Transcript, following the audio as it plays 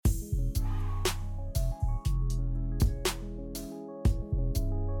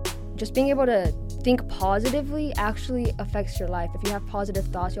just being able to think positively actually affects your life. If you have positive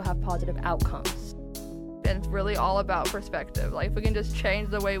thoughts, you'll have positive outcomes. And it's really all about perspective. Like, if we can just change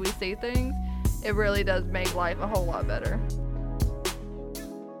the way we see things, it really does make life a whole lot better.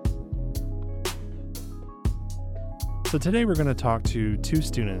 So today we're going to talk to two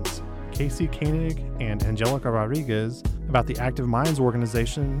students, Casey Koenig and Angelica Rodriguez, about the Active Minds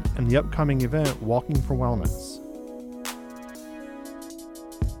organization and the upcoming event, Walking for Wellness.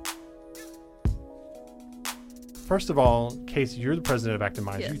 First of all, Casey, you're the president of Active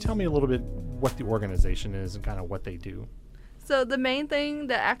Minds. Yes. Can you tell me a little bit what the organization is and kind of what they do? So the main thing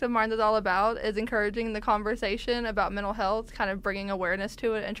that Active Minds is all about is encouraging the conversation about mental health, kind of bringing awareness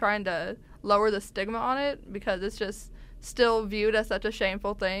to it and trying to lower the stigma on it, because it's just still viewed as such a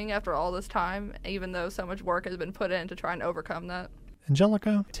shameful thing after all this time, even though so much work has been put in to try and overcome that.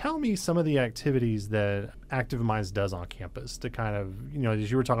 Angelica, tell me some of the activities that Active Minds does on campus to kind of,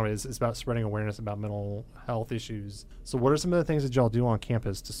 as you were talking about, it's about spreading awareness about mental health issues. So what are some of the things that y'all do on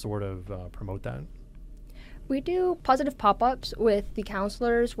campus to sort of promote that? We do positive pop-ups with the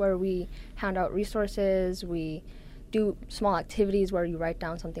counselors where we hand out resources. We do small activities where you write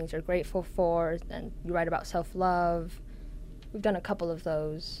down some things you're grateful for, and you write about self-love. We've done a couple of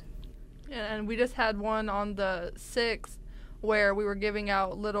those. Yeah, and we just had one on the 6th where we were giving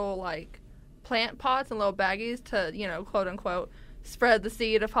out little, plant pots and little baggies to, quote-unquote, spread the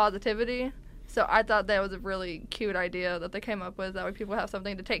seed of positivity. So I thought that was a really cute idea that they came up with. That way people have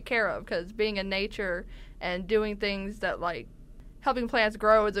something to take care of, because being in nature and doing things that, helping plants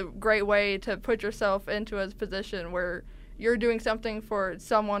grow is a great way to put yourself into a position where you're doing something for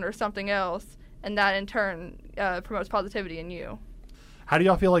someone or something else, and that in turn promotes positivity in you. How do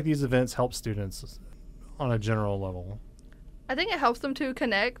y'all feel like these events help students on a general level? I think it helps them to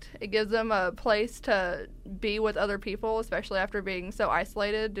connect. It gives them a place to be with other people, especially after being so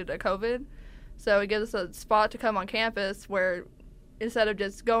isolated due to COVID. So it gives us a spot to come on campus where instead of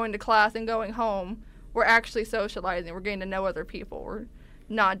just going to class and going home, we're actually socializing. We're getting to know other people. We're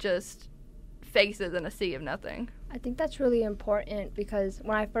not just faces in a sea of nothing. I think that's really important, because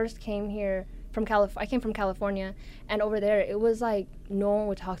when I first came here I came from California, and over there it was like no one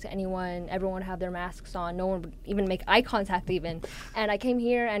would talk to anyone. Everyone would have their masks on. No one would even make eye contact even. And I came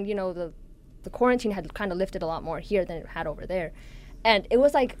here, and the quarantine had kind of lifted a lot more here than it had over there, and it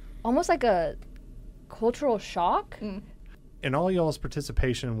was almost like a cultural shock. In all y'all's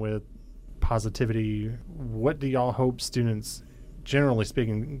participation with positivity, what do y'all hope students, generally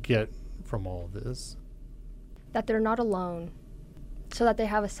speaking, get from all of this? That they're not alone, so that they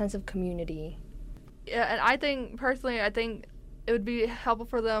have a sense of community. Yeah, and I think it would be helpful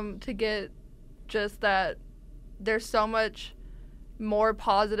for them to get just that there's so much more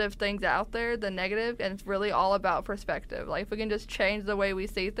positive things out there than negative, and it's really all about perspective. If we can just change the way we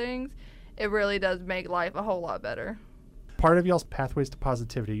see things, it really does make life a whole lot better. Part of y'all's Pathways to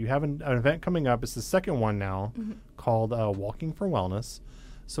Positivity, you have an event coming up. It's the second one now, called Walking for Wellness.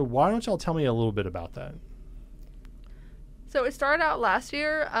 So why don't y'all tell me a little bit about that? So it started out last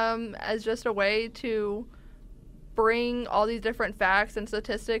year as just a way to bring all these different facts and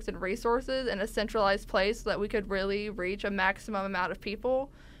statistics and resources in a centralized place so that we could really reach a maximum amount of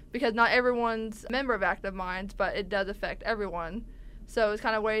people, because not everyone's a member of Active Minds, but it does affect everyone. So it's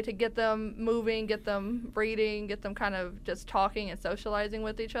kind of a way to get them moving, get them reading, get them kind of just talking and socializing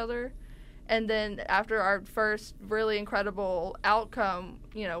with each other. And then after our first really incredible outcome,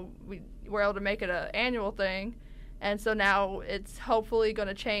 we were able to make it an annual thing. And so now it's hopefully going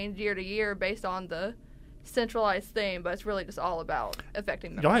to change year to year based on the centralized theme, but it's really just all about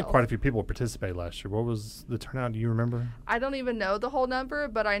affecting mental Y'all had health. quite a few people participate last year. What was the turnout? Do you remember? I don't even know the whole number,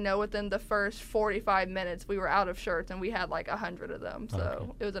 but I know within the first 45 minutes we were out of shirts, and we had 100 of them.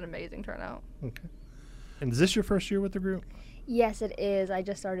 So It was an amazing turnout. Okay. And is this your first year with the group? Yes, it is. I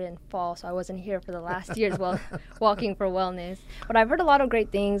just started in fall, so I wasn't here for the last year's Walking for Wellness. But I've heard a lot of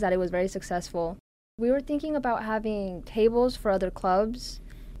great things, that it was very successful. We were thinking about having tables for other clubs,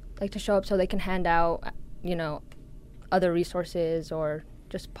 to show up so they can hand out, other resources or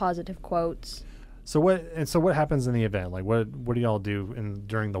just positive quotes. So what happens in the event? What do y'all do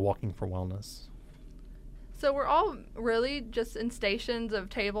during the Walking for Wellness? So we're all really just in stations of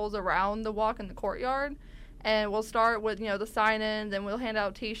tables around the walk in the courtyard. And we'll start with, the sign-ins, and we'll hand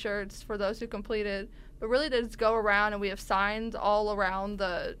out T-shirts for those who completed. But really to just go around, and we have signs all around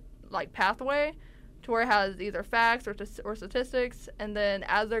the, pathway to where it has either facts or statistics. And then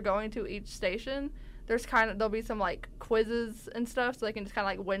as they're going to each station, there'll be some, quizzes and stuff, so they can just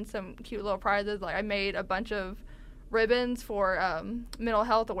kind of, win some cute little prizes. I made a bunch of ribbons for Mental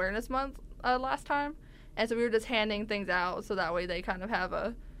Health Awareness Month last time. And so we were just handing things out so that way they kind of have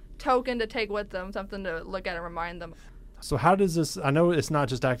a token to take with them, something to look at and remind them. So how does this, I know it's not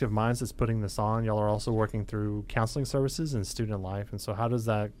just Active Minds that's putting this on. Y'all are also working through counseling services and student life. And so how does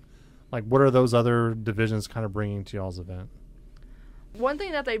that, like, what are those other divisions kind of bringing to y'all's event? One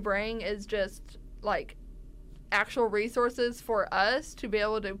thing that they bring is just, like, actual resources for us to be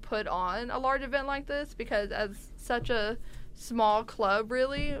able to put on a large event like this, because as such a small club,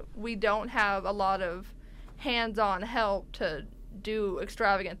 really, we don't have a lot of hands-on help to do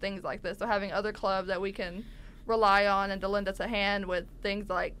extravagant things like this. So having other clubs that we can rely on and to lend us a hand with things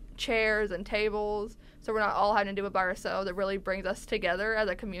like chairs and tables, so we're not all having to do it by ourselves, it really brings us together as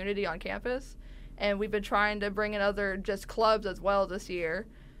a community on campus. And we've been trying to bring in other just clubs as well this year,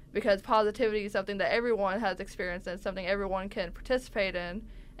 because positivity is something that everyone has experienced and something everyone can participate in.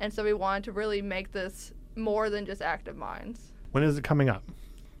 And so we wanted to really make this more than just Active Minds. When is it coming up?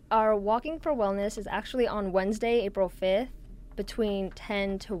 Our Walking for Wellness is actually on Wednesday, April 5th, between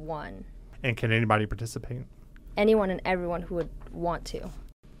 10 to 1. And can anybody participate? Anyone and everyone who would want to.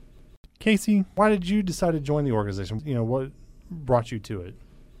 Casey, why did you decide to join the organization? You know, what brought you to it?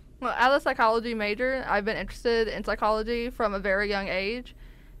 Well, as a psychology major, I've been interested in psychology from a very young age.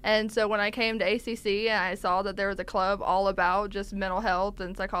 And so when I came to ACC and I saw that there was a club all about just mental health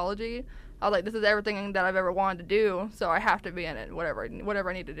and psychology, I was like, this is everything that I've ever wanted to do, so I have to be in it, whatever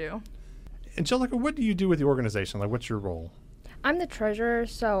I need to do. Angelica, what do you do with the organization? Like, what's your role? I'm the treasurer,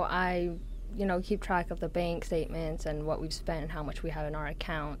 so I, keep track of the bank statements and what we've spent and how much we have in our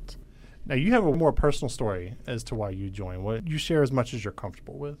account. Now, you have a more personal story as to why you joined. What you share as much as you're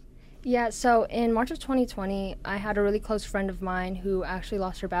comfortable with. Yeah, so in March of 2020, I had a really close friend of mine who actually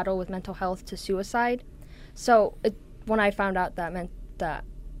lost her battle with mental health to suicide. So when I found out that meant that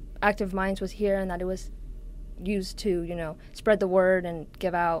Active Minds was here and that it was used to, spread the word and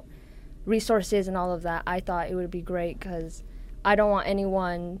give out resources and all of that, I thought it would be great, because I don't want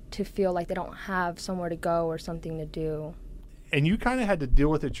anyone to feel like they don't have somewhere to go or something to do. And you kind of had to deal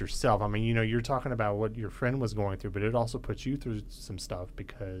with it yourself. I mean, you're talking about what your friend was going through, but it also puts you through some stuff,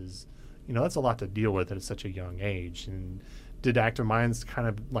 because, that's a lot to deal with at such a young age. And did Active Minds kind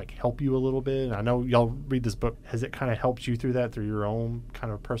of like help you a little bit? And I know y'all read this book. Has it kind of helped you through that, through your own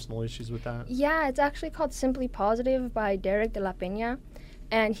kind of personal issues with that? Yeah, it's actually called Simply Positive by Derek de la Peña.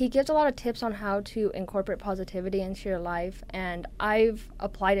 And he gives a lot of tips on how to incorporate positivity into your life. And I've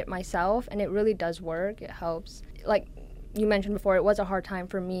applied it myself, and it really does work. It helps. Like you mentioned before, it was a hard time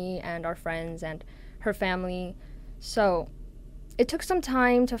for me and our friends and her family. So it took some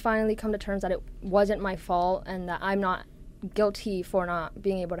time to finally come to terms that it wasn't my fault and that I'm not guilty for not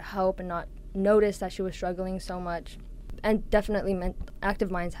being able to help and not notice that she was struggling so much. And definitely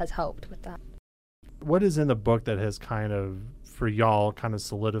Active Minds has helped with that. What is in the book that has kind of, for y'all, kind of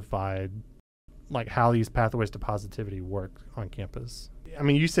solidified like how these pathways to positivity work on campus? I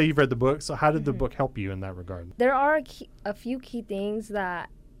mean, you say you've read the book, so how did the book help you in that regard? There are a few key things that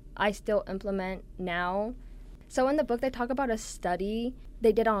I still implement now. So in the book, they talk about a study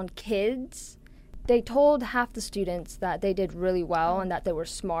they did on kids. They told half the students that they did really well and that they were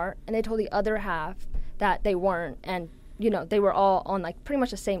smart, and they told the other half that they weren't, and they were all on like pretty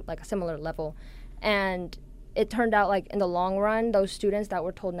much the same, like a similar level. And it turned out like in the long run, those students that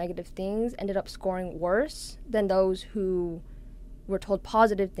were told negative things ended up scoring worse than those who were told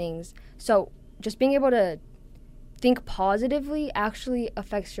positive things. So just being able to think positively actually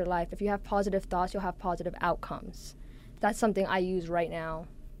affects your life. If you have positive thoughts, you'll have positive outcomes. That's something I use right now.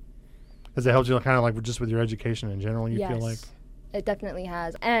 Has it helped you kind of like just with your education in general, you feel like? Yes, it definitely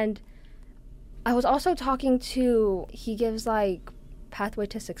has. And I was also talking to, he gives like Pathway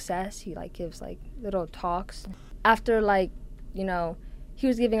to Success. He like gives like little talks. After he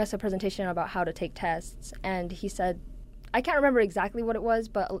was giving us a presentation about how to take tests, and he said, I can't remember exactly what it was,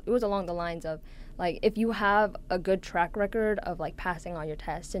 but it was along the lines of like, if you have a good track record of like passing all your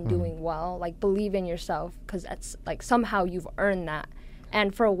tests and doing well, like believe in yourself, because that's like somehow you've earned that.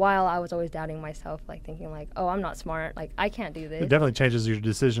 And for a while, I was always doubting myself, like thinking like, oh, I'm not smart. Like, I can't do this. It definitely changes your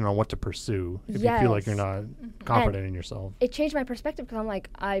decision on what to pursue if you feel like you're not confident in yourself. It changed my perspective, because I'm like,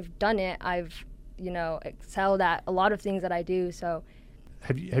 I've done it. I've, excelled at a lot of things that I do. So,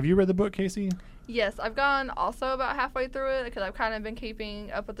 have you read the book, Casey? Yes, I've gone also about halfway through it, because I've kind of been keeping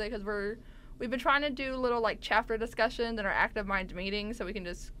up with it, because we've been trying to do little like chapter discussions in our Active Minds meetings, so we can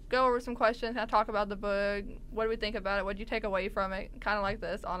just go over some questions, kind of talk about the book, what do we think about it, what do you take away from it, kind of like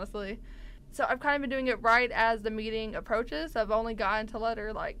this, honestly. So I've kind of been doing it right as the meeting approaches. I've only gotten to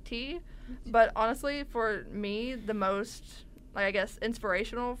letter like T, but honestly, for me, the most, like, I guess,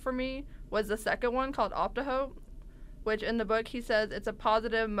 inspirational for me was the second one called Optihope, which in the book he says it's a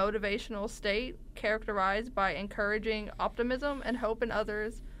positive motivational state characterized by encouraging optimism and hope in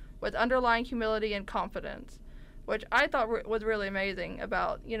others with underlying humility and confidence, which I thought was really amazing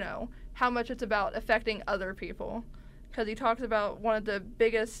about, how much it's about affecting other people. Because he talks about one of the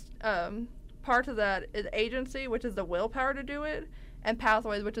biggest parts of that is agency, which is the willpower to do it, and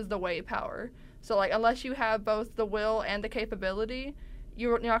pathways, which is the way power. So, unless you have both the will and the capability,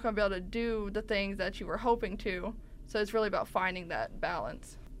 you're not going to be able to do the things that you were hoping to. So it's really about finding that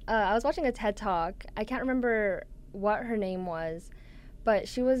balance. I was watching a TED Talk. I can't remember what her name was, but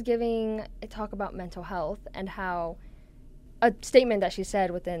she was giving a talk about mental health and how a statement that she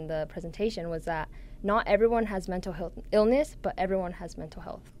said within the presentation was that not everyone has mental health illness, but everyone has mental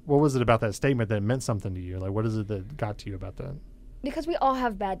health. What was it about that statement that meant something to you? What is it that got to you about that? Because we all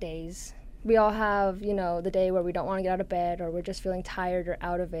have bad days. We all have, the day where we don't want to get out of bed or we're just feeling tired or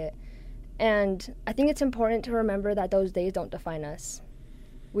out of it. And I think it's important to remember that those days don't define us.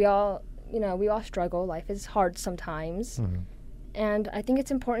 We all struggle. Life is hard sometimes. Mm-hmm. And I think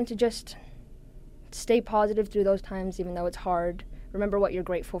it's important to just stay positive through those times, even though it's hard. Remember what you're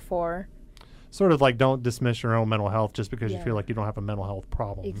grateful for. Sort of don't dismiss your own mental health just because you feel like you don't have a mental health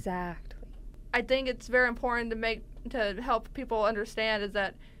problem. Exactly. I think it's very important to help people understand is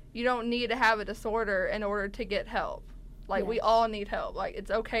that you don't need to have a disorder in order to get help. Yes. We all need help. It's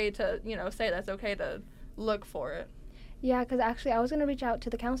okay to, say that's okay to look for it. Yeah, because actually I was going to reach out to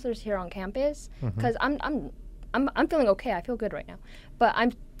the counselors here on campus because I'm feeling okay. I feel good right now. But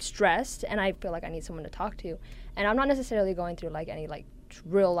I'm stressed and I feel like I need someone to talk to. And I'm not necessarily going through any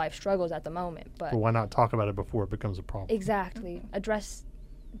real life struggles at the moment. But why not talk about it before it becomes a problem? Exactly. Address,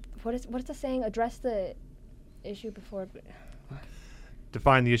 what is the saying? Address the issue before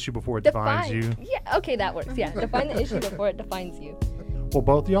Define the issue before it defines you. Yeah, okay, that works. Yeah, define the issue before it defines you. Well,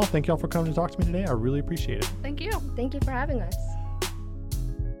 both of y'all, thank y'all for coming to talk to me today. I really appreciate it. Thank you. Thank you for having us.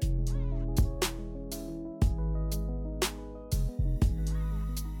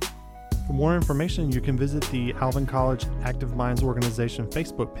 For more information, you can visit the Alvin College Active Minds Organization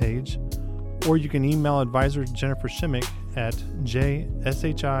Facebook page, or you can email advisor Jennifer Shimmick at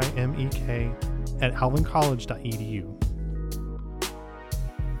jshimmek@alvincollege.edu.